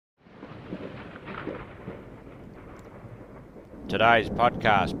Today's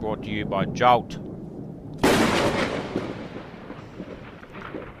podcast brought to you by Jolt.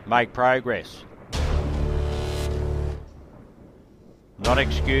 Make progress, not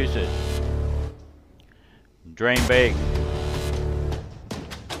excuses. Dream big.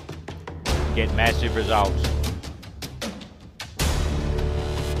 Get massive results.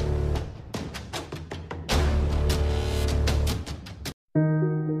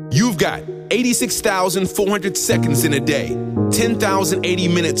 You've got 86,400 seconds in a day, 10,080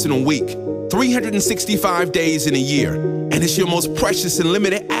 minutes in a week, 365 days in a year, and it's your most precious and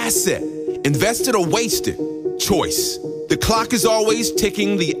limited asset. Invested or wasted? Choice. The clock is always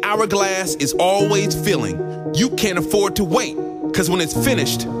ticking, the hourglass is always filling. You can't afford to wait, because when it's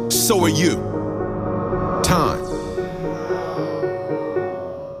finished, so are you. Time.